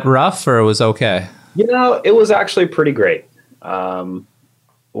was that rough or it was okay? It was actually pretty great.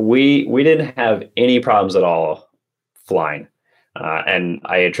 We didn't have any problems at all flying. And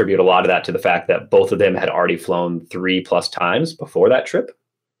I attribute a lot of that to the fact that both of them had already flown 3+ times before that trip.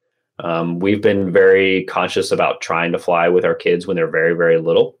 We've been very conscious about trying to fly with our kids when they're very, very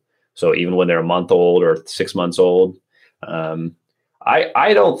little. So even when they're a month old or 6 months old,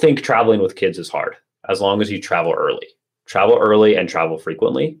 I don't think traveling with kids is hard as long as you travel early and travel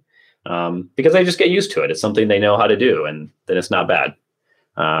frequently, because they just get used to it. It's something they know how to do, and then it's not bad.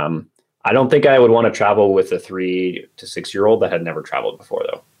 I don't think I would want to travel with a 3 to 6-year-old that had never traveled before,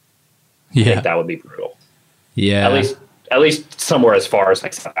 though. Yeah. I think that would be brutal. Yeah. At least somewhere as far as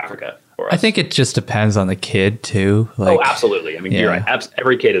like South Africa for us. I think it just depends on the kid too. Absolutely. I mean, you're right.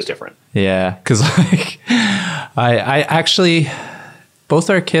 Every kid is different. Yeah. Cause like I actually, both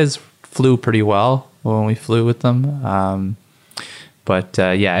our kids flew pretty well when we flew with them. But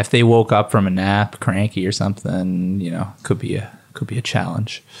if they woke up from a nap cranky or something, could be a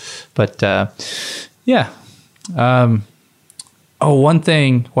challenge. But one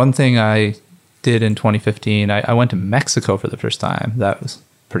thing I did in 2015, I went to Mexico for the first time. That was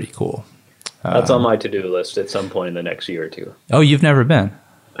pretty cool. That's on my to-do list at some point in the next year or two. Oh, you've never been?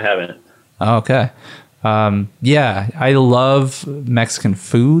 I haven't. Oh, okay. I love Mexican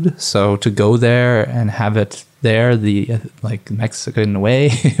food. So to go there and have it there, the Mexican way,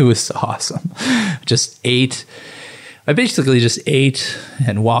 it was awesome. I basically just ate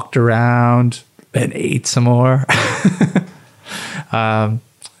and walked around and ate some more.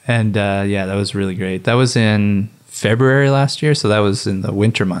 That was really great. That was in February last year, so that was in the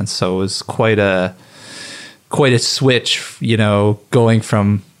winter months. So it was quite a switch, going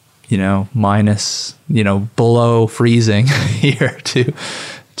from, minus, below freezing here to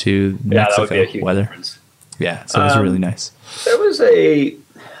Mexico that would be a huge weather. Difference. Yeah, so it was really nice. There was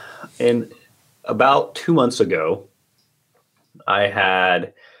about 2 months ago, I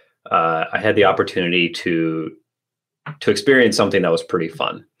had the opportunity to experience something that was pretty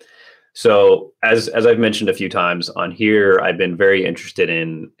fun. So as I've mentioned a few times on here, I've been very interested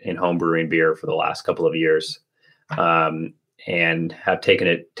in home brewing beer for the last couple of years, and have taken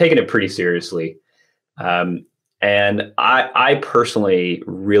it pretty seriously. And I personally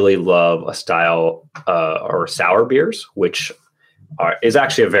really love a style or sour beers, which is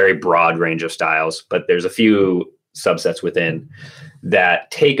actually a very broad range of styles, but there's a few subsets within that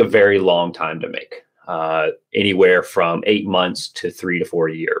take a very long time to make, anywhere from 8 months to 3 to 4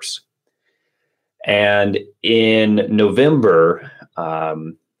 years. And in November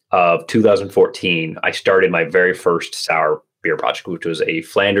of 2014, I started my very first sour beer project, which was a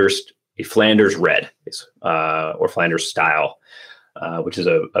Flanders Red, or Flanders style, which is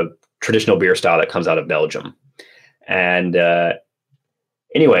a traditional beer style that comes out of Belgium. And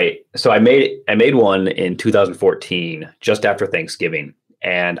anyway, so I made one in 2014, just after Thanksgiving,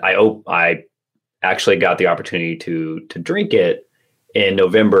 and I actually got the opportunity to drink it in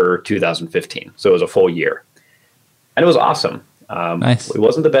November 2015. So it was a full year, and it was awesome. Nice. It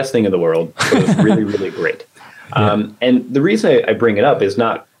wasn't the best thing in the world, but it was really, really great. Yeah. And the reason I bring it up is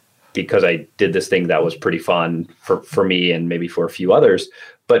not because I did this thing that was pretty fun for me and maybe for a few others,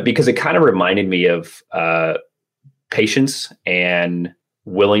 but because it kind of reminded me of patience and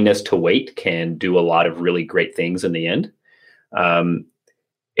willingness to wait can do a lot of really great things in the end.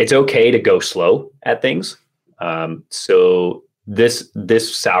 It's okay to go slow at things. So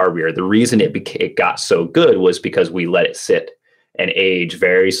this sour beer, the reason it got so good was because we let it sit and age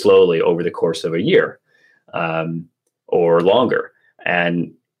very slowly over the course of a year, or longer.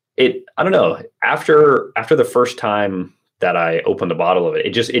 And I don't know, after the first time that I opened a bottle of it,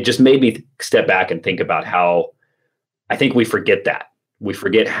 it just made me step back and think about how I think we forget that. We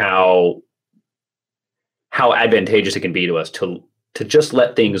forget how advantageous it can be to us to just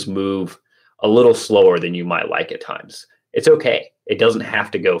let things move a little slower than you might like at times. It's okay. It doesn't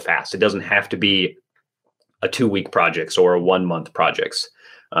have to go fast. It doesn't have to be a 2-week projects or a 1-month projects.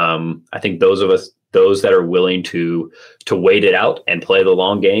 I think those that are willing to wait it out and play the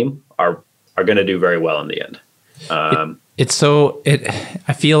long game are going to do very well in the end. I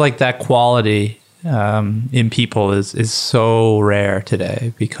feel like that quality in people is so rare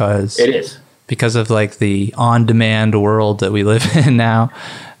today because it is, because of like the on-demand world that we live in now.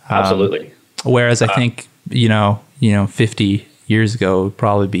 Absolutely. Whereas I think, 50 years ago would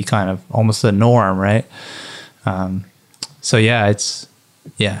probably be kind of almost the norm, right? So that's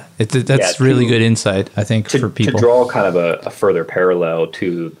really good insight, I think, for people. To draw kind of a further parallel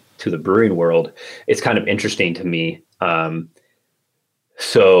to the brewing world, it's kind of interesting to me.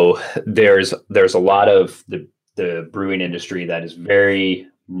 So there's a lot of the brewing industry that is very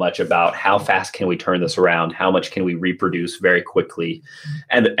much about how fast can we turn this around, how much can we reproduce very quickly,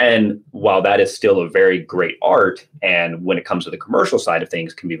 and while that is still a very great art, and when it comes to the commercial side of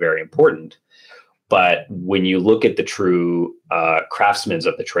things can be very important, but when you look at the true craftsmen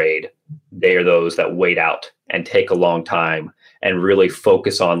of the trade, they are those that wait out and take a long time and really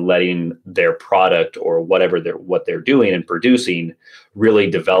focus on letting their product or what they're doing and producing really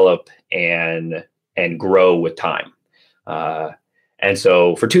develop and grow with time. And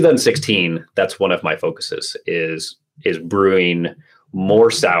so for 2016, that's one of my focuses is brewing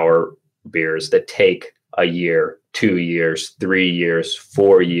more sour beers that take a year, 2 years, 3 years,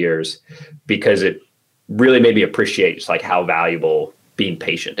 4 years, because it really made me appreciate just like how valuable being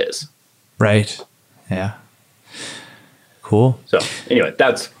patient is. Right. Yeah. Cool. So anyway,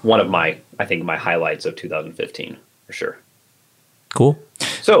 that's one of my highlights of 2015 for sure. Cool.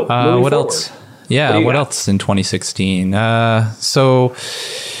 So what else? Yeah. What else in 2016? So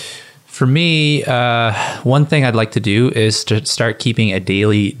for me, one thing I'd like to do is to start keeping a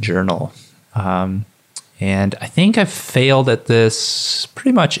daily journal. And I think I've failed at this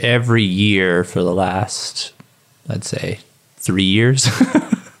pretty much every year for the last, let's say, 3 years.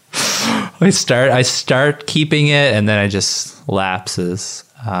 I start keeping it and then it just lapses.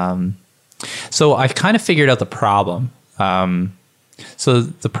 So I've kind of figured out the problem. So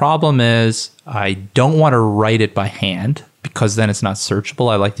the problem is I don't want to write it by hand because then it's not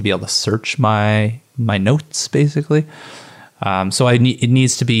searchable. I like to be able to search my notes basically. So it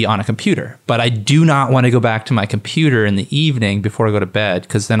needs to be on a computer, but I do not want to go back to my computer in the evening before I go to bed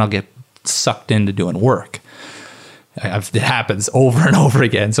because then I'll get sucked into doing work. It happens over and over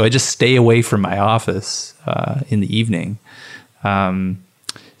again. So I just stay away from my office in the evening.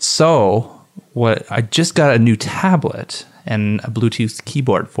 So I just got a new tablet and a Bluetooth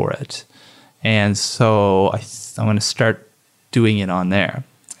keyboard for it. And so I'm going to start doing it on there.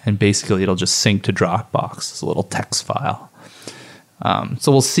 And basically it'll just sync to Dropbox as a little text file.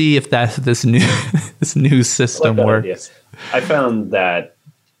 So we'll see if this new system works. I found that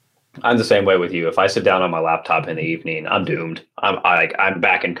I'm the same way with you. If I sit down on my laptop in the evening, I'm doomed. I'm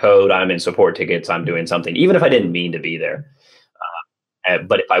back in code. I'm in support tickets. I'm doing something, even if I didn't mean to be there.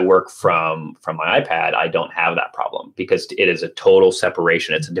 But if I work from my iPad, I don't have that problem because it is a total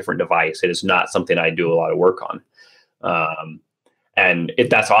separation. It's a different device. It is not something I do a lot of work on.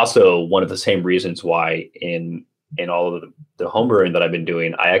 That's also one of the same reasons why in all of the homebrewing that I've been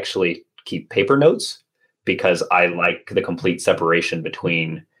doing, I actually keep paper notes because I like the complete separation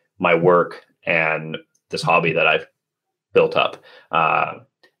between my work and this hobby that I've built up.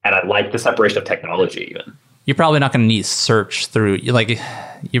 And I like the separation of technology even. You're probably not going to need to search through,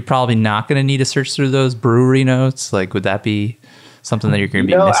 you're probably not going to need to search through those brewery notes. Like, would that be something that you're going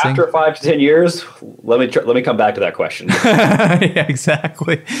to be missing? After 5 to 10 years, let me come back to that question. Yeah,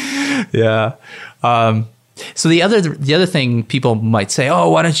 exactly. Yeah. So the other thing people might say, oh,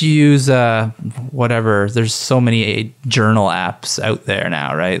 why don't you use whatever? There's so many journal apps out there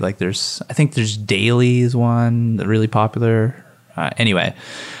now, right? Like I think there's Daily is one really popular. Anyway,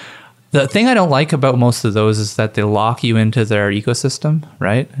 the thing I don't like about most of those is that they lock you into their ecosystem,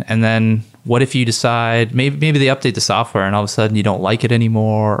 right? And then what if you decide maybe they update the software and all of a sudden you don't like it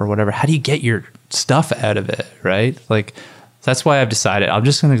anymore or whatever? How do you get your stuff out of it, right? Like, that's why I've decided I'm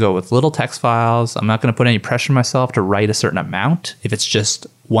just going to go with little text files. I'm not going to put any pressure on myself to write a certain amount. If it's just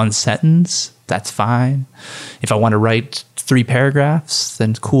one sentence, that's fine. If I want to write 3 paragraphs,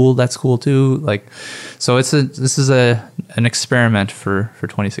 then cool, that's cool too. Like, so this is an experiment for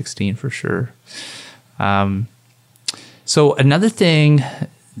 2016 for sure. So another thing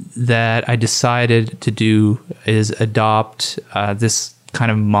that I decided to do is adopt this kind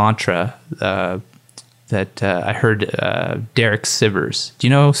of mantra that I heard Derek Sivers. Do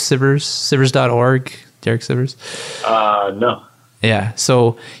you know Sivers? Sivers.org? Derek Sivers? No. Yeah.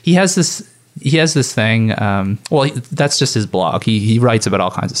 So he has this thing. That's just his blog. He writes about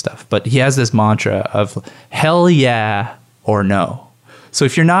all kinds of stuff. But he has this mantra of hell yeah or no. So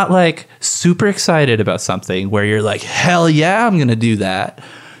if you're not like super excited about something where you're like, hell yeah, I'm going to do that,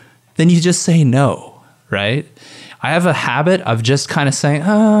 then you just say no, right? I have a habit of just kind of saying,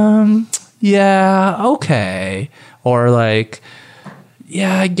 yeah, okay. Or like,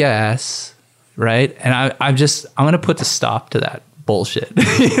 yeah, I guess. Right. And I'm going to put the stop to that bullshit.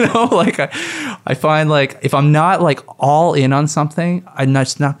 Like I find like if I'm not like all in on something, I'm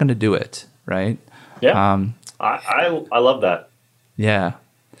just not going to do it. Right. Yeah. I love that. Yeah.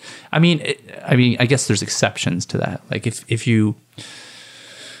 I mean, I guess there's exceptions to that. Like if you're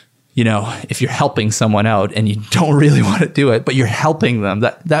helping someone out and you don't really want to do it, but you're helping them,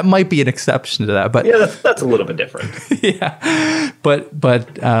 that might be an exception to that. But yeah, that's a little bit different. Yeah, but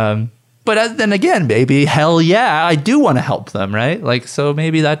then again, maybe hell yeah, I do want to help them, right? Like, so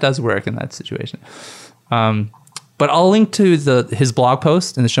maybe that does work in that situation. But I'll link to his blog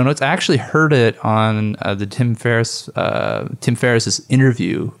post in the show notes. I actually heard it on the Tim Ferriss's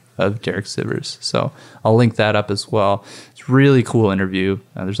interview of Derek Sivers. So I'll link that up as well. It's a really cool interview.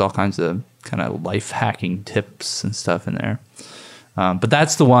 There's all kinds of kind of life hacking tips and stuff in there. But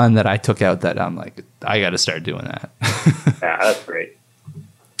that's the one that I took out that I'm like, I got to start doing that. Yeah, that's great.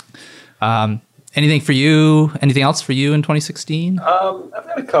 Anything for you? Anything else for you in 2016? I've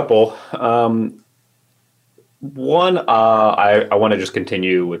got a couple. One, I want to just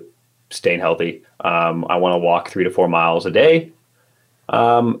continue with staying healthy. I want to walk 3 to 4 miles a day.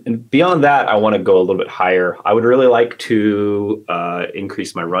 And beyond that, I want to go a little bit higher. I would really like to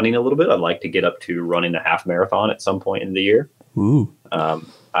increase my running a little bit. I'd like to get up to running a half marathon at some point in the year. Ooh.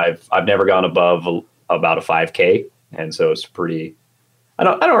 I've never gone above about a 5K, and so it's pretty. I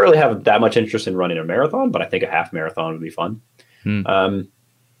don't really have that much interest in running a marathon, but I think a half marathon would be fun.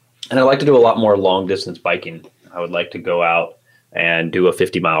 And I'd like to do a lot more long distance biking. I would like to go out and do a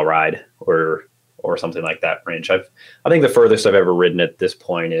 50-mile ride or something like that range. I think the furthest I've ever ridden at this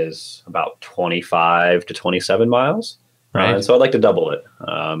point is about 25 to 27 miles. Right. And so I'd like to double it.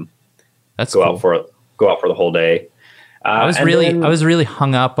 That's go cool. out for the whole day. I was really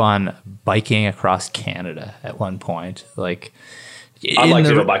hung up on biking across Canada at one point. Like, I'd like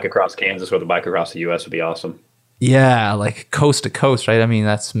to go bike across Kansas or the bike across the U.S. would be awesome. Yeah, like coast to coast, right? I mean,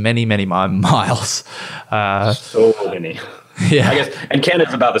 that's many, many miles. So many. Yeah, I guess, and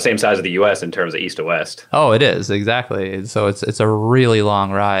Canada's about the same size of the U.S. in terms of east to west. Oh, it is, exactly. So it's a really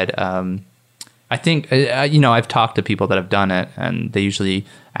long ride. I think I've talked to people that have done it, and they usually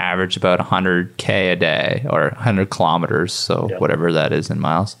average about 100K a day or 100 kilometers, so yeah. Whatever that is in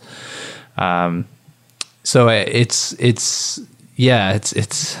miles. So it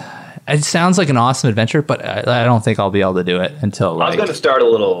sounds like an awesome adventure, but I don't think I'll be able to do it until. I was going to start a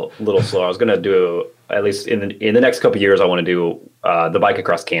little slow. I was going to do at least in the next couple of years, I want to do the Bike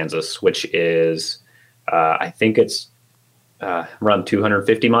Across Kansas, which is I think it's around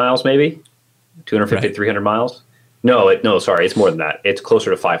 250 miles, maybe 250 right. 300 miles. Sorry, it's more than that. It's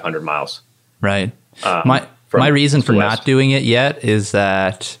closer to 500 miles. Right. My reason for not doing it yet is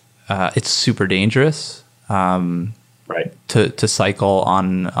that it's super dangerous. Right. To cycle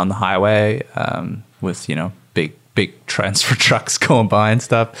on the highway with big transfer trucks going by and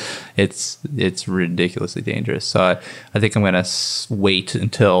stuff. It's ridiculously dangerous. So I think I'm gonna wait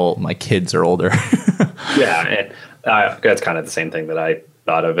until my kids are older. Yeah, and that's kind of the same thing that I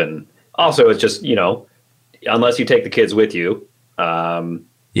thought of, and also it's just unless you take the kids with you,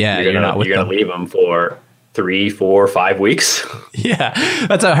 you're gonna leave them for 3, 4, 5 weeks. Yeah,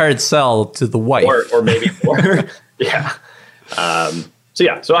 that's a hard sell to the wife, or maybe more. Yeah.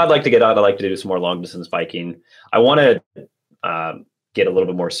 So I'd like to get out. I'd like to do some more long distance biking. I want to get a little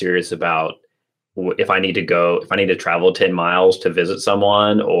bit more serious about if I need to travel 10 miles to visit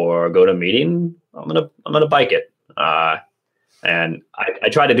someone or go to a meeting, I'm gonna bike it. And I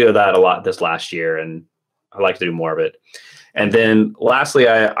tried to do that a lot this last year, and I'd like to do more of it. And then lastly,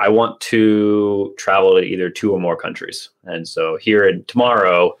 I want to travel to either 2 or more countries. And so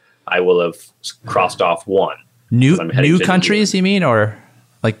tomorrow, I will have crossed off one. New countries, you mean, or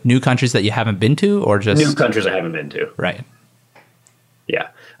like new countries that you haven't been to, or just new countries I haven't been to? Right. Yeah.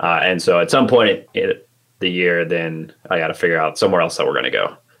 And so at some point in the year, then I got to figure out somewhere else that we're going to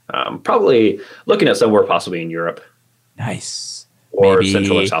go. Probably looking at somewhere possibly in Europe. Nice. Or maybe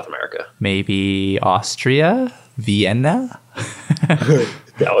Central or South America. Maybe Austria, Vienna.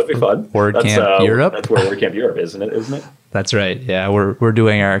 That would be fun. WordCamp Europe. That's where WordCamp Europe is, isn't it? That's right. Yeah, we're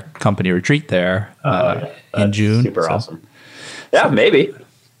doing our company retreat there in June. Super awesome. Yeah, maybe.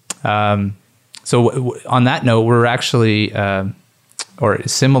 So on that note, we're actually, or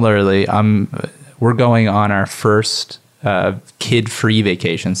similarly, we're going on our first kid-free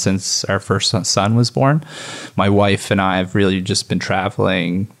vacation since our first son was born. My wife and I have really just been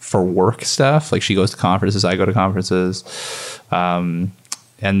traveling for work stuff. Like she goes to conferences, I go to conferences.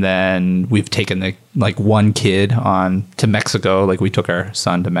 And then we've taken one kid to Mexico. Like we took our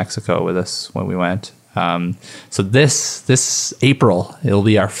son to Mexico with us when we went. So this April, it'll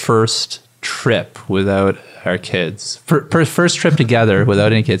be our first trip without our kids. First trip together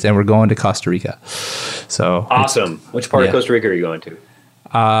without any kids, and we're going to Costa Rica. So awesome! Which part of Costa Rica are you going to?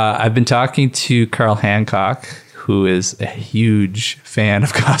 I've been talking to Carl Hancock, who is a huge fan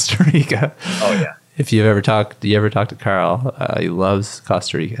of Costa Rica. Oh yeah. If you ever talk to Carl, he loves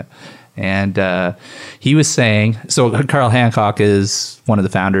Costa Rica. And he was saying, so Carl Hancock is one of the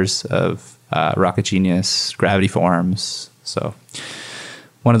founders of Rocket Genius, Gravity Forums. So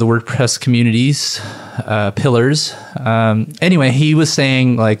one of the WordPress community's pillars. Anyway, he was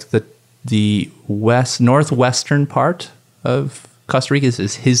saying like the northwestern part of Costa Rica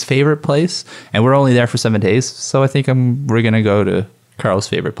is his favorite place. And we're only there for 7 days. So I think we're going to go to Carl's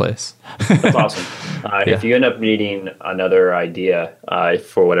favorite place. That's awesome. If you end up needing another idea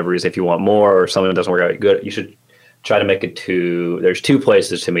for whatever reason, if you want more or something that doesn't work out good, you should try to make it to. There's 2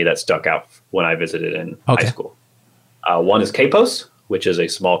 places to me that stuck out when I visited in high school. One is Quepos, which is a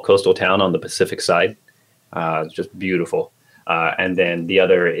small coastal town on the Pacific side. It's just beautiful. And then the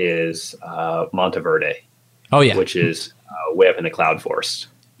other is Monteverde. Oh yeah, which is way up in the cloud forest.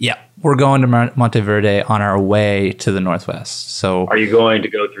 Yeah, we're going to Monteverde on our way to the northwest. So, are you going to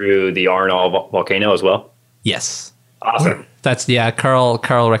go through the Arenal volcano as well? Yes. Awesome.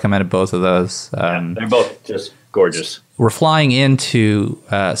 Carl recommended both of those. They're both just gorgeous. We're flying into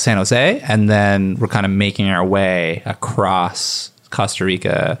San Jose, and then we're kind of making our way across Costa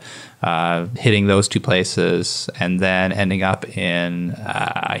Rica, hitting those 2 places, and then ending up in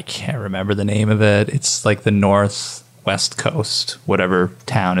I can't remember the name of it. It's like the northwest coast, whatever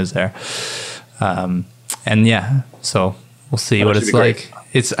town is there. And yeah, so we'll see what it's like.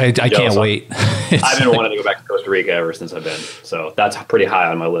 I can't wait. I've been wanting to go back to Costa Rica ever since I've been. So that's pretty high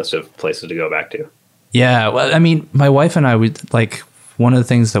on my list of places to go back to. Yeah. Well, I mean, my wife and I, one of the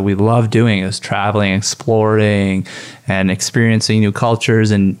things that we love doing is traveling, exploring, and experiencing new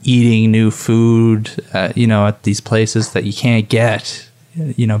cultures and eating new food, at these places that you can't get,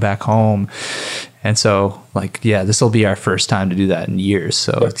 back home. And so, this will be our first time to do that in years.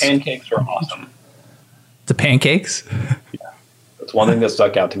 So the pancakes are awesome. The pancakes? Yeah. That's one thing that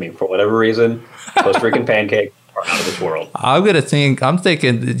stuck out to me. For whatever reason, Costa Rican pancakes are out of this world. I'm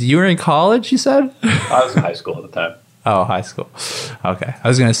thinking, you were in college, you said? I was in high school at the time. Oh, high school. Okay. I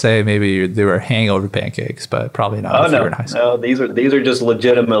was going to say maybe they were hangover pancakes, but probably not. Oh, no. You were in high school. No, these are just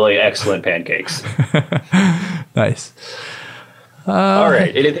legitimately excellent pancakes. Nice. All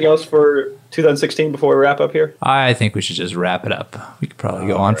right. Anything else for 2016 before we wrap up here? I think we should just wrap it up. We could probably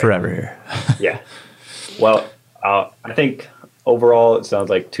go on forever here. Yeah. Well, I think overall it sounds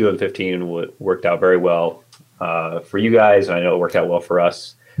like 2015 worked out very well for you guys. I know it worked out well for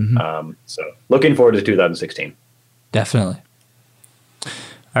us. Mm-hmm. So looking forward to 2016. Definitely.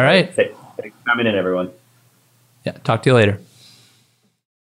 All right. Thanks for coming in, everyone. Yeah. Talk to you later.